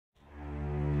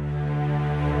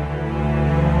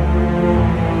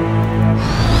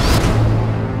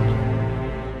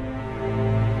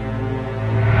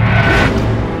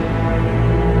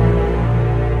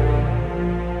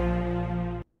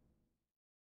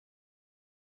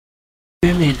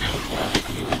men.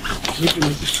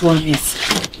 You swan is.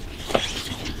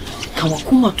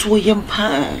 Kawakuma to yampa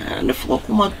and the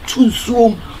Fokuma too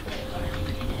zoom.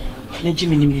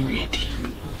 Najimini ready.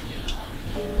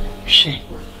 She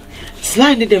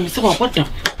slided them so what the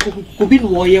who been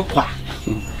warrior qua.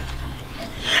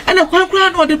 And a quite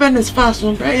grand or the banners fast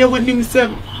on prayer when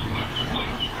himself.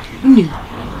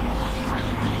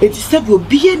 It is several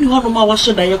being one of my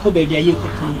should I go baby.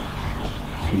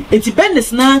 It's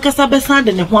banners now, Casabasan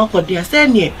and one for dear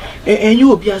Sanya, and you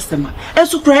will be a summer. And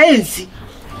so crazy.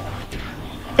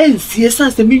 And see a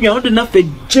sense of me out enough a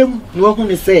gem, you are going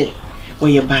to say,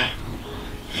 where you buy.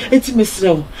 It's Miss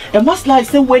Slow, and must like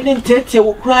some when and Tete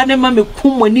will cry and mammy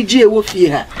come when you will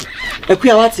fear. A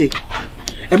quality,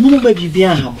 a mummy may be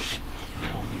behind.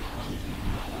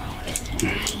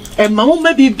 And mamma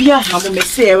may be behind, may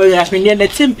say, I can near the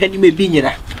timpen may be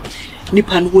near.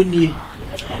 Nipan 1 year.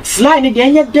 Slide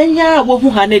again, ya, who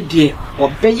had a dear, or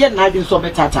Bayan Nagin so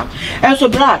betata. And so,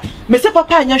 Brad, Mr.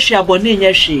 Papa and your share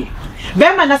bonnet, she.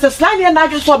 Beman as a slide and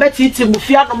Nagin so betty to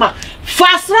Mufianoma.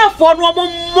 Fast for no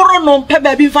more no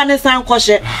baby Vanessa and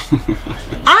Coshe.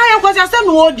 I am just a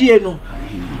no dear no.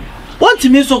 What to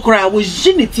me so cry was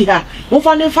Ginity her, one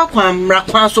fan and Faquam,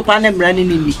 Rakwan Sopanem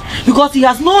running in me, because he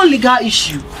has no legal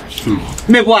issue.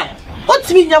 Me boy, what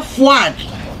to me your fwan?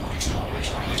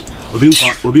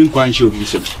 Obin Quan show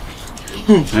himself.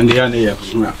 And the other year,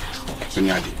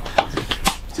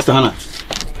 Sister Hannah,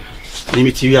 name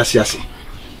it TV.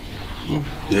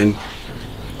 Then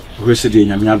Resident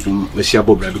Yamian, Messia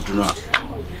Bob,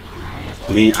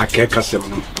 me, I can't cast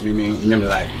them, me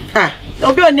like. Ah,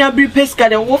 don't be on your brief pesca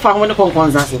and wolf. I want to come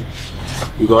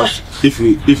because if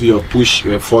you push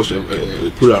force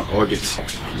pull out all this,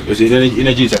 there's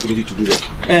energy is ability to do that.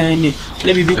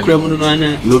 Let me be criminal.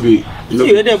 No be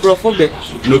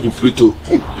Pluto,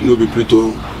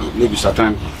 no be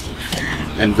Saturn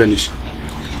and Venus.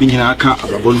 I can't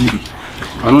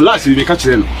I know last we catch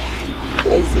them.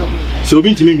 So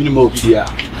being to me more here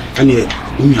and yet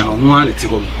one at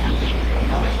home.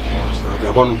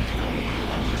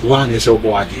 One is so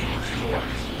body.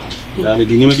 The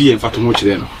name of the infant much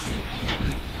then.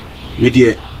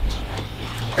 Media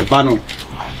a panel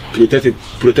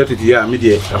protected here,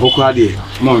 media, a whole crowd,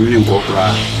 more million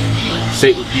corpora.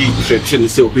 Say, be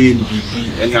so being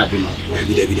any other.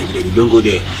 Don't go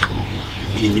there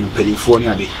in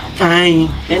California. Fine,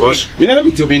 because we never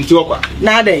be to be in Toka.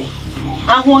 Nade.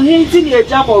 I want him to be a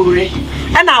job already.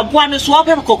 And I want to swap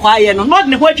him cocoa, not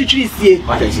in what you see.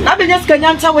 I've been just going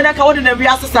to when I called in every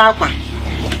other Sapa.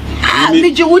 I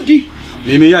need you would be.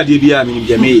 Maybe I did be a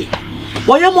me.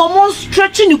 Why am almost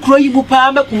stretching the crow you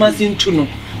papa Kumasin to know.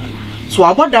 So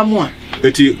I bought that one.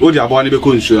 But you would have one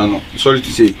because sorry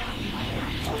to say.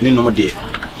 No more dear.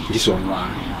 This one,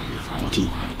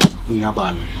 we have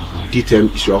a detail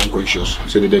is your unconscious,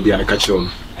 so that they be a catch on.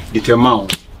 Detail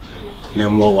no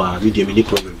more video many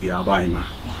problem be a buying.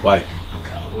 Why?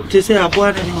 To say a boy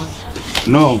anymore.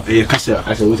 No, a castle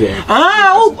as I was there.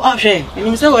 Ah, shame. And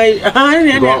you say, I'm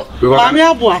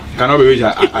your boy. Cannot be rich.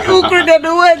 Who couldn't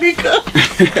do it?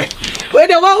 Where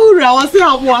the one who was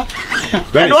your boy.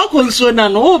 No concern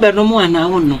and all, but no more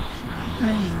now. No.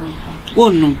 Oh,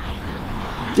 no.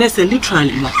 Let's say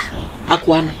literally,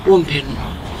 Aquan, one pen.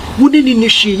 Wouldn't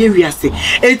initiate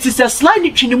it is a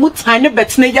slightly tiny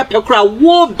but snake up your crowd,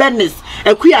 war badness,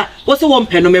 a queer, what's a one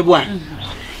pen on my boy.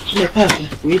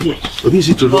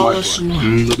 Obisi to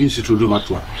do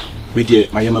matwa. Media,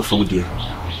 my yama from dear.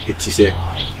 It is a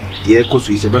dear cause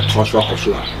is about trust rock or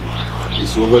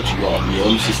it's over to your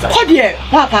own sister. Oh dear,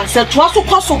 Papa said trust to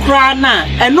cost of crana,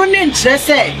 and no name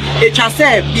say it has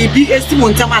said be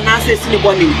Estimontaman says in the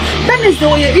morning. That is the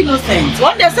way you're innocent.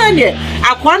 What they say here,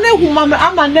 I can't know who Mamma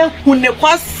Amanda who ne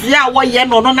was ya one year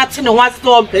or not in a one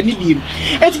storm penny beam.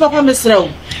 It's Papa Mr.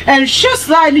 And just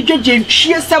like the judge,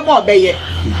 she is some more bay.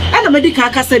 And the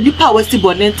medical said the power to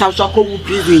bonnet house or come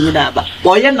prison in Abba.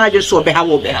 Boy, and I just saw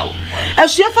Behao.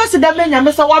 As she first said that man,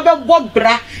 Mr. Wabber Bob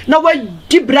Bra, now what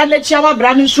deep branded Chama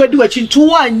Brandon should do it in 2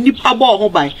 1 nip a ball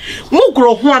by. More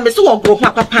grow one, Mr. Wabber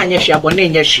Papa, she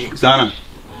abonnet she. Sana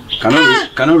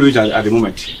cannot reach at the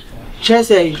moment. She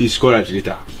say, please call it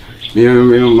later.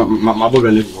 My brother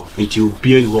into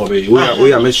being Robbie.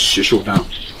 We are mess show down.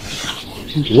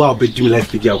 Wow, but you like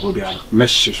the job,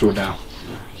 mesh show down.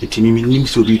 It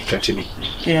means to be threatening.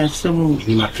 Yes, some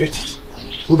threats.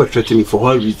 Over threatening for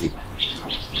all reason.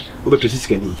 Over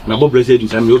threatening. My Bob said,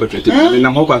 I'm over threatening. And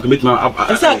I'm hoping to make my up.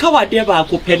 I said, come out there about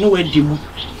Copeno and Dimu.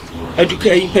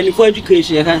 Education for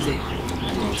education, I can say.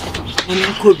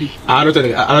 I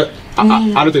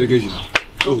don't education.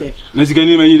 Okay.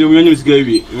 Nasikani many millions gave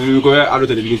you. We go out of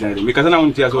the division because I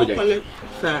want to tell you.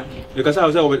 Because I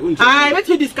was over. I let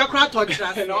you discuss crowd talk.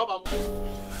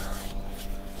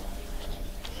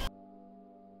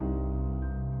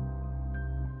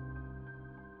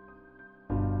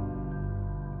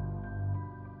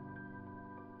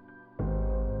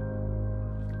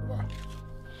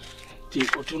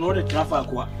 To know the traffic,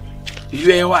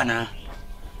 you are one.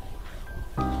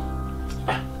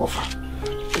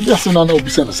 Yes, no, no,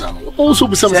 besides, also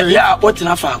besides, yeah, what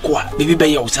enough aqua, maybe by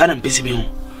your son and Pissimi.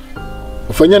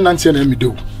 For your Nancy and me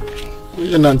do.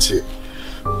 Nancy.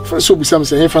 For so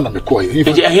besides, a fan of the coy, if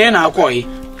you hear now, coy,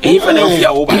 if I know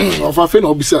your of a fan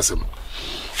or besides him.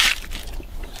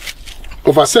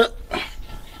 Of a set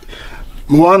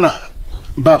Moana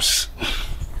Babs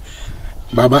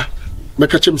Baba,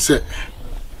 make a chim set.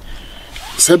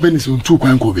 7 is 2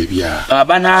 kwanko baby ya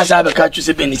baba na za be ka chu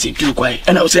 7 is 2 kwan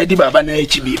and I say di baba na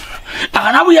HB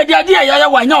ana wo ye dia ya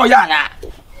wanya o ya na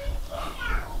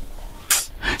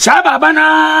sa baba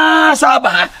na sa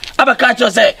ba abaka chu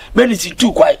say benisi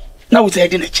 2 kwan na wo say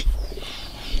di na chi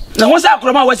na wo sa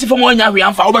akroma wasi fo mo nya hwe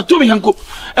amfa wo beto me hanko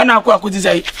na akodi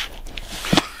say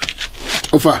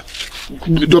ofa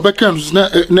do be kan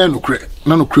na no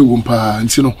kre wo mpa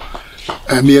nti no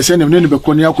me yese ne ne be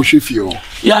koni akohwe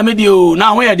ya me dio na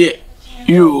ho ye de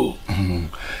yo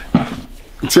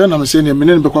ntia na me se ne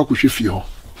be kwa akohwe fie ho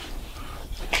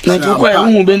na ti kwa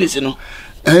hu benisi no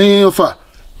ofa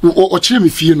o kire me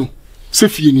fie no se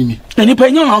fie ni na ni pa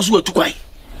nya na so atu kwai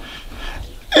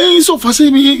so fa se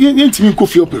ye ntimi ko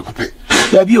fie opekupe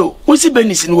ya bi o si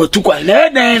benisi no atu kwai na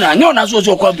na nya na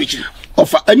so kwa bichi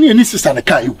ofa ani sister na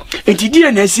kai o enti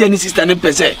die na esi ani sister ne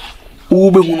pese wo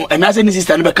be hunu e na se ni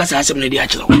sister ne be kasa asem ne di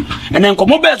akire wo enen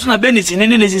komo be so na benisi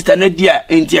ne sister ne dia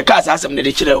enti e kasa asem ne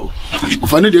di kire wo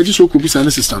ofa ne de ji so ko bisa ne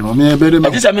sister no me be de me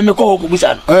bisa me ko ko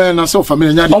bisa no na so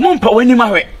family nya de omo mpa wani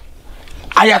mahwe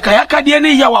ayaka de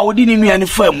ne ya wa wodi ni nua ne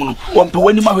fam no wo mpa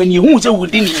wani mahwe ne hu se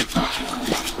wodi ni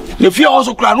ne fie o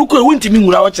so kra no ko e wonti mi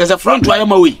ngura wo kire se front wa ya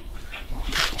ma we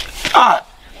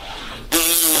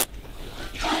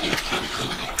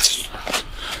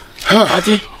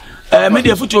ati me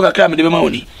de futu kakra me de be ma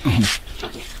woni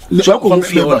so ko mu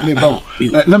fie wona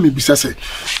na me bisa se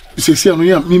no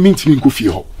ya me ntimi nko fie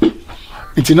ho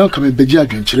nti na ka me beji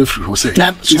adwenkyere firi ho se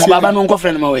na so baba no nko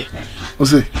frɛ no ma we o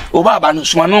se o baba no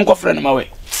so no nko frɛ no ma we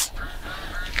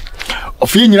o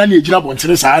fie nyina na ejira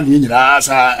bontere saa na nyina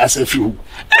saa asa firi ho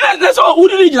na so wo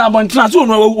de nyina bontere so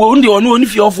no wo ndi oni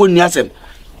fie ofo ni asem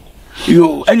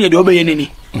yo ene de obeye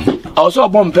nini awo so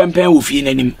bom pempen wo fie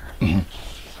nanim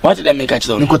what did I make at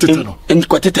all? In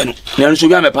Quatetano. There should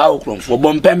be a power for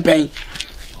bomb pempen.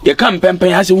 You come pempen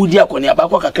has a woody akoni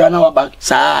abako kakana back,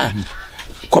 sir.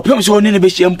 Copem so in a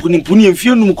bisham puni and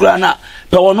few nukrana,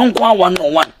 but non qua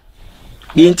 101.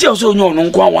 The intel so no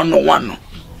non qua 101.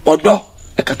 Or do a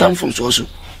catan from Sosu.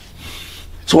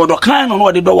 So what the kind on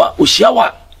what the door was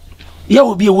shower. You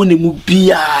will be a winning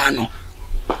mubiano.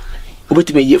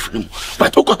 Wait me yefnum.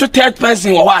 But who got to 3rd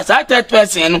person or was I 3rd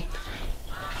person?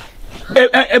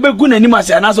 Ebe guna ni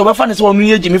mase anaso ba fa ne se wo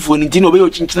ye jimi fo ni ti no be yo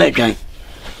chinchina atwan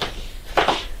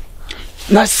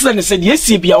na se ne se de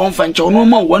esi bia won fa nche no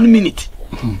ma 1 minute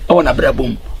e wona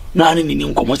brabom na ne ni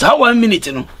nkomo sa 1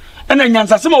 minute no e na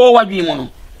nyansa se ma wo wadwi mu no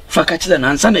fa ka chile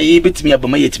na nsa na ye betimi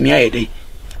abama yetimi ayedai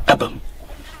abam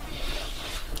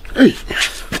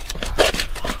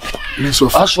so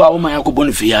aswa wo ma yakobo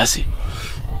no fiase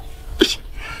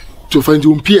to find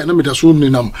you pia na me da so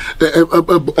nenam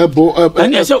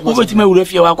ani se ko betima wura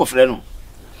fie wa akofre no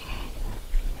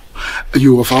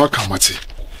you of our kamati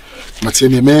mate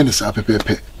ne me ne sa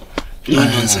pepepe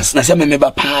nonsense na se me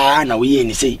ba pa na wo ye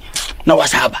ni sei na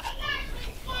wasaba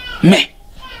me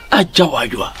aja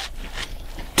wajwa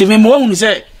ti me mo hu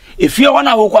se e fie wa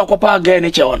na wo kwa akopa ga ne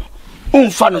che wono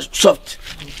umfa no soft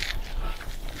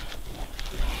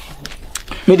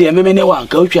me de me ne wan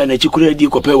ka otwa na chikura di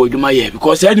kopa wadwuma ye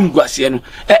because adi mguase no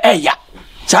ya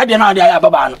sa de na de aya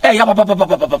baba no ya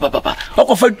papa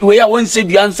okofa we ya won se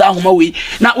duansa ahoma we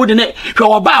na wo de ne hwe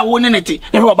wo ba wo ne nete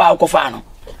ne hwe wo ba okofa no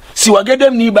si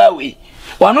wagedem ni ba we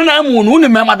wano na amu no ne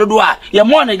mema dodo a ye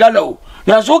mo ne galo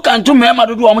na so kan to mema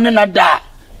dodo o mo ne na da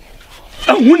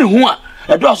hu ne hu a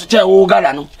edo so che wo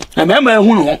gala no na mema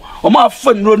hu no o ma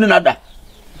fa nro ne na da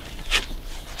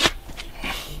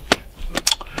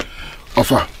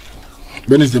ofa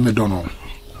benis de me dono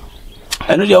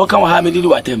eno de o kan wa ha me di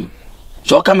watem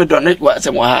so ka me dono wa se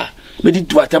mo ha me di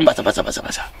watem basa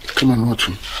come on what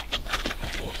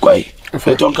kwai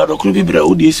e ton ka do kru bi bra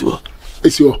o di esi o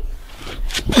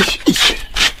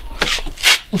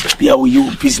bia wo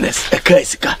you business e ka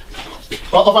esika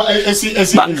ofa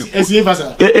esi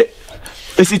basa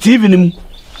TV nim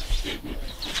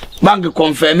bank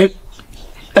confirm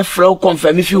a flow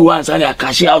confirm if you want and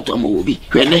cash out on Obi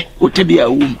when would be a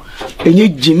womb and you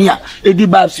Jimmy Eddie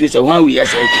Babs with a 1 year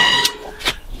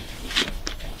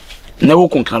no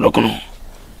concern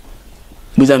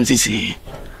with them see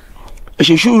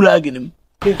she should like him.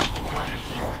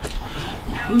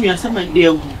 We are some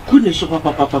idea couldn't show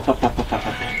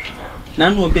papa.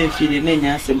 None will be feeling any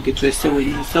answer to a so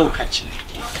in so catching.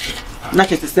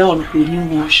 Not as a cell on who knew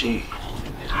more she.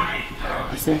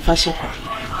 I said, fashion.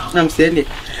 I'm saying it.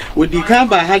 Would you come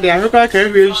by had a record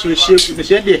carrier so she with the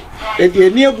shed? If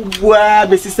you're near Bois,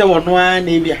 the sister on one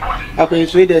maybe. I can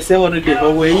say the 7 day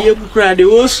away. You cried the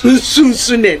old soon.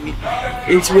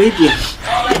 It's waiting.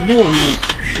 No,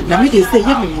 now it is the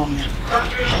young woman.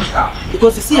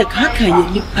 Because you see a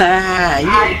caca, you pie,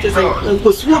 it is a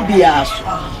Goswobia.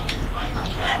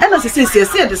 And as I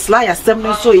say, the sly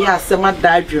assembly so yes, some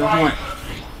died your one.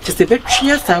 Just a bit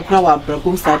cheers and crow our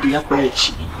brabum side the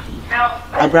approach.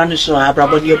 A brandish or a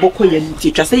brabon your boko and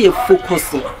teacher say you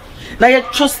focus. Now you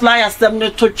trust lie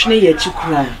assembly touch me yet you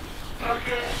cry.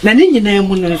 Nanny name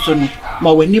Munson,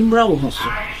 my when Nimra also.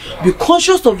 Be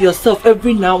conscious of yourself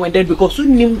every now and then because you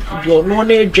name your non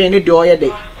journey the other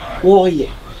day.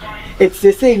 Warrior. It's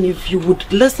the same if you would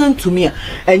listen to me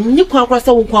and you can't cross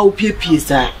a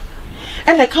pizza.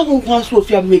 And I can't want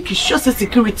to make sure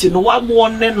security no one more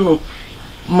no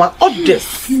my orders.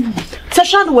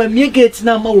 Session when me get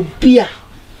now my beer.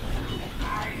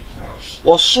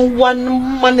 Or so one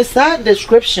man is that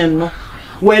description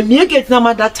when me get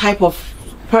now that type of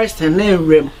person name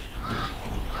rim.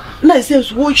 Now it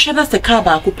says what should us the car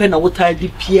back open a water the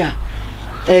pier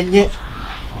and yet.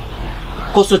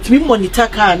 Because to me monitor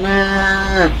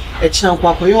na a chan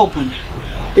open.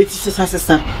 It is a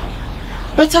assassin.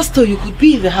 Better still you could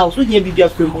be in the house when you be a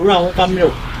frame around family.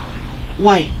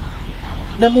 Why?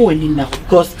 No more now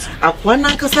because a one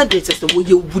ankasa data so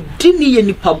you would didn't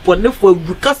any pub one for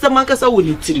customer ankasa will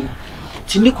need to.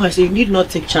 Tinikwa say you need not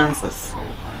take chances.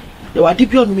 You are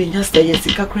deep on me just say yes,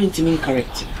 to me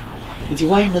correct.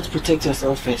 Why not protect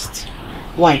yourself first?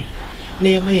 Why?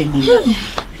 Name any.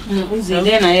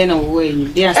 Then I know way.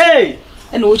 Hey!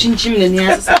 And watching Jim and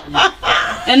yes.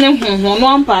 And then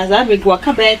one pass, I will walk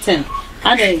a better.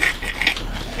 I think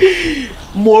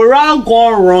moral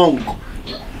gone wrong.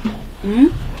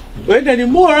 When any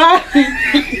moral?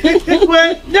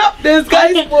 Well, no, this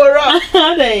guy's moral. I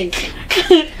think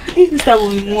it's a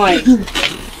woman white.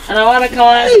 And I want to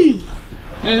come.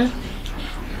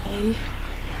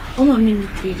 Oh, I'm in the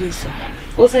previous.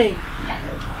 What's say?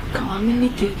 Come on, I'm in the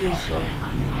previous.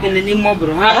 And the name of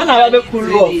Bro, I have a cool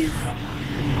room.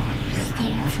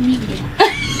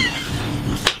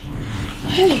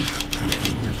 Hey,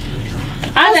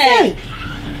 Ale.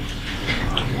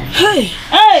 Hey,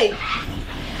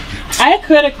 I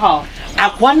critical. I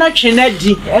want to change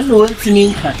it and what's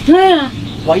in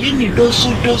why you need those.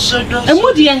 And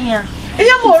what do you hear? I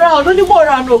am more out, only more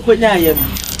out of when I am.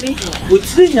 Would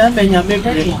see your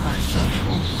memory.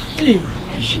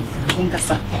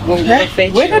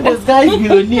 Whether this guy is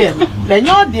millionaire, then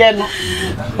you're dear.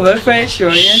 We're very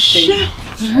sure, yes.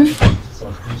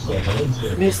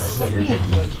 Miss,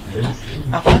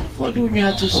 what do you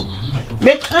have to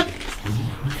make up?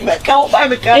 Make out by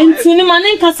the car. In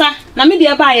Cinnamon Casa,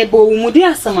 Namibia buy a bow,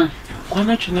 Mudia Sama. Why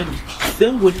not you?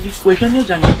 Then would this question is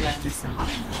done.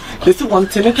 This is one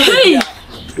thing.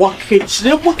 What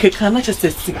kitchen? What can I just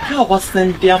say? How was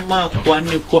sent their mark 1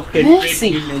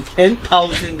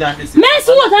 10,000 Ghana? Messi,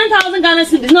 what 10,000 Ghana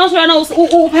cities? Not right now,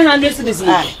 100 cities.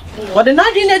 What the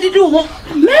night did you do?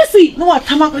 Messi, no, what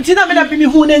come up and see that made up in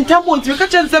who and temple to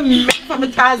catch them from a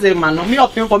Tazi man, or me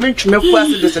up for me to make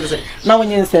first. Now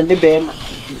when you send the bear.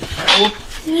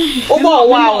 Oh,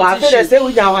 wow, I say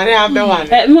we are one.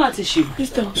 Not issue.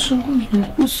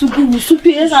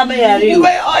 Superiors are there.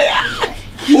 Where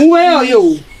are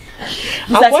you?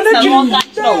 I want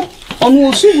to know. On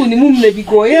who soon the moon may be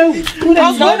going. I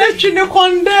was going to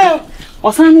condemn.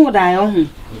 Or some would die on.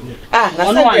 Ah,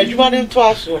 that's why you want him to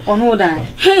ask you. On who die.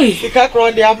 Hey, you can't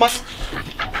run the amas.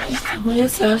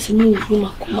 Yes, I see me.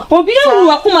 Oh, be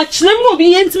a much will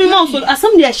be into me mouth. As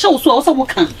somebody I show so also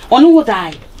can. On who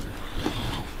die.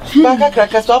 Baka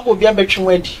crackers up will be a bitch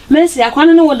wedding. Mercy, I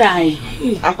can't know die.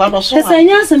 I can't say, I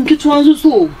know some kids want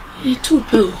so. Two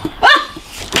pills.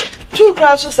 2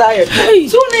 crowds society.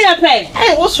 Soon they pay.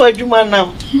 Hey, what's what you man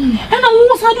now? And I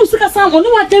was how to see someone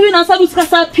who are telling us how to see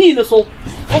a penis. So,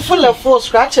 full of 4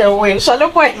 scratch away. So,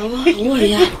 look, I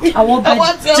want to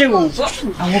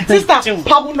sister,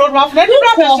 Pablo, not rough. Let me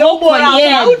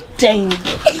go. Dang.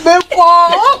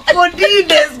 Before,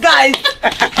 this guys.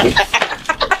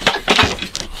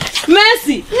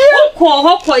 Mercy, who call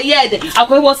her for yet? I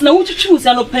was no to choose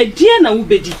and pay dear no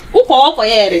bedi. Who call for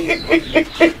yet?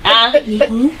 Ah,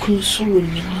 you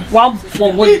consume me. One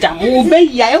for what damn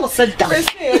obey. I was said down.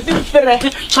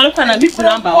 Shall I be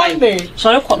number one day?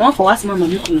 Shall I call on for us, Mamma?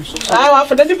 I want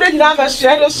for the bread number.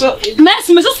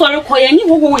 Mercy, Mrs. Sorrow, and you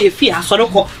go away if you are sorrow.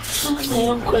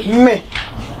 Me.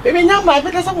 Baby, now my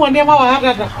better someone near my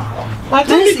other. My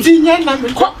senior number.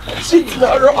 She's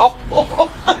not up.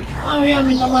 I am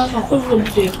in a man of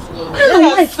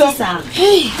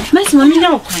hey, Miss Mammy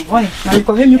now. Why? I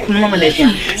for him you can nominate him.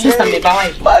 Sister, me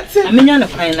by. But I mean, I'm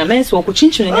fine. A man's walk with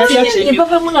chinchon and your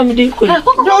papa.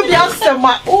 Don't be asked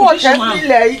my oh, I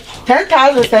lay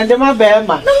 10,000 and my bear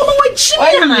man. No, what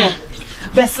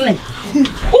Bestling.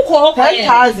 Who call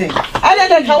 10,000? I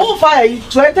don't know fire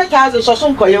 20,000 or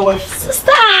some call your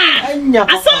sister. I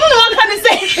saw what can I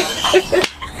say.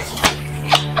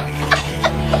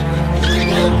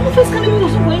 First can you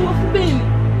also going off the baby?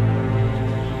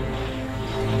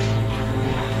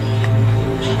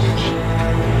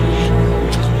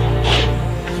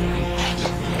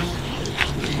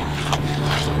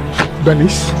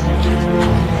 Bernice.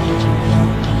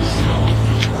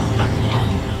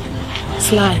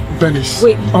 Sly. Bernice.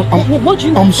 Wait, what do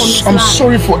you want from Sly? I'm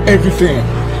sorry for everything.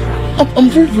 I'm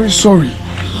very, very sorry.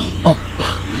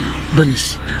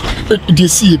 Bernice, do you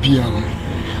see a piano?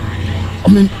 I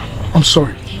mean, I'm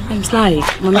sorry. I'm Sly.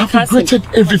 I've regretted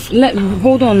everything.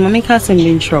 Hold on, Mommy Cousin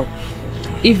intro.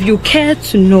 If you care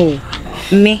to know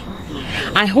me,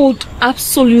 I hold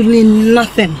absolutely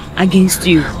nothing against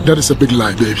you. That is a big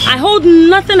lie, baby. I hold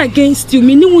nothing against you.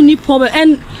 Me no need problem.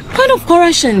 And point of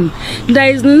correction, there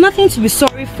is nothing to be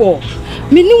sorry for.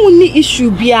 Me no need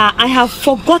issue bia. I have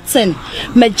forgotten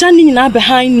my journey now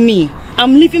behind me.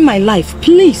 I'm living my life.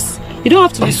 Please, you don't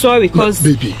have to be sorry because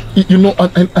baby, you know,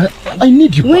 I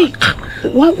need you back.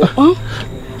 What? Huh?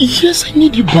 Yes, I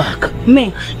need you back.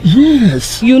 Me?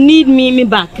 Yes. You need me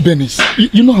back. Bernice,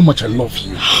 you know how much I love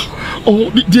you.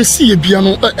 Oh, they see a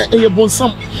piano.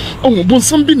 Bonsam. Oh,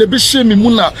 Bonsam be never shame me,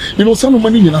 Muna. You know, some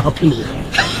money in a happy.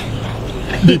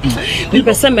 Baby,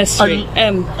 I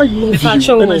love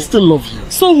you, and I still love you.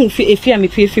 So, if you are me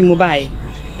perfume mobile.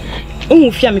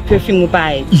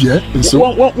 Yeah, and so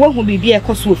what will be a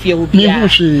cost of your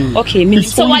okay, me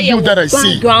so why you that I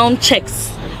see background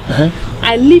checks.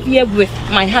 I live here with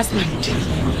my husband,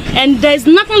 and there's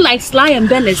nothing like Sly and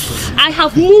Bernice. I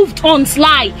have moved on,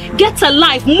 Sly. Get a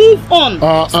life, move on.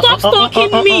 Stop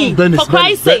stalking me, for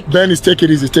Christ's sake. Bernice, take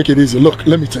it easy. Look,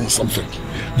 let me tell you something.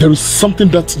 There is something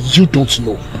that you don't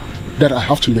know that I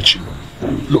have to let you know.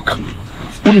 Look,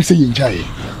 when you say enjoy,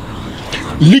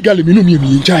 legally, me know me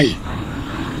enjoy.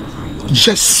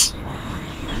 Yes,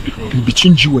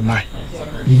 between you and I,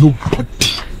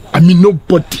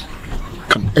 nobody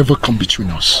can ever come between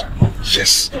us.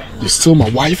 Yes, you're still my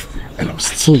wife and I'm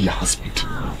still your husband.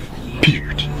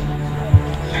 Period.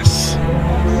 Yes.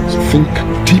 So think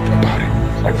deep about it.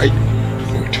 Alright?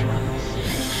 Good.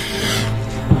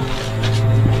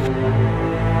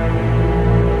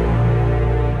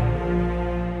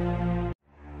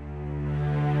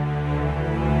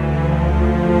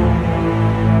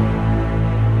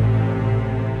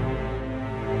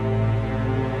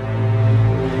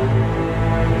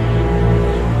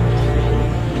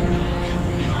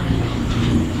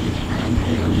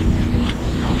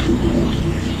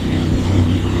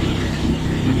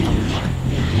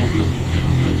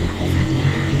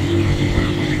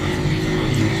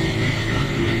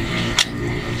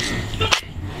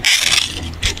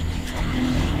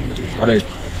 Alright.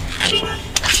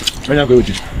 When I go with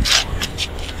you.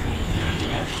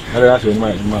 I don't ask you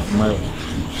my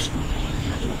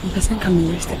person can be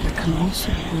rested. I can also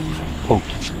go. Oh,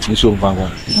 you so bang.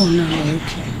 Oh no,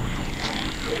 okay.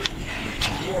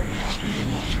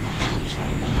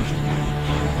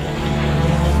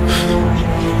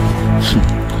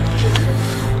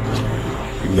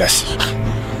 Yes.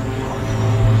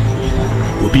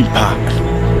 We'll be back.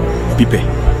 We'll be back.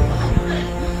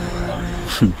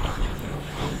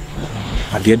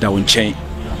 Adeɛ da wo nkyɛn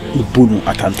ubu no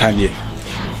atantane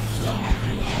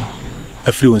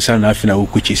afiri wo nsa na afi na wo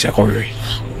kɔkyi sɛ kɔwe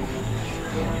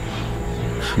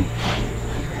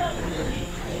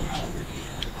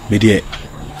me deɛ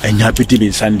anya piti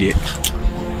bi nsan deɛ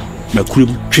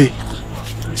makurum twe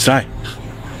sai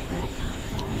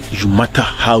you matter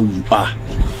how you are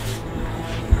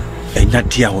anya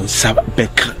dia wo nsa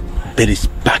bɛka but it's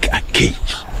back again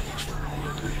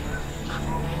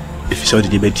if so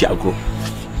the beti agro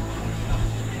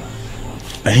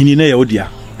ahini na yawodia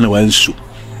na wansu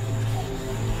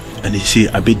and he say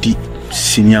abedi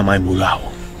senior my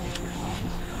muraho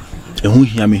ehu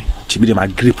hia me tibide ma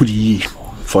grip di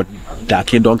for that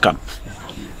kingdom come,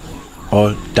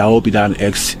 or that will be done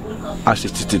ex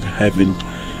assisted in heaven.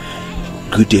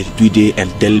 Good day and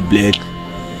tell blood,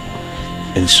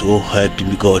 and so help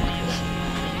me God.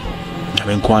 I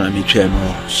mean, Kwana me chair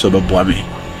no so boy me.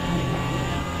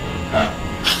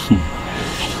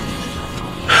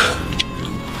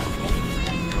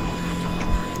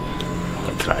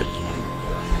 I tried.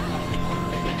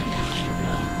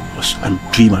 I'm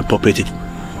doing my property.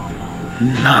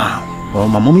 Nah, well,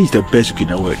 my mommy is the best cook in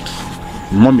the world.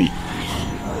 Mommy.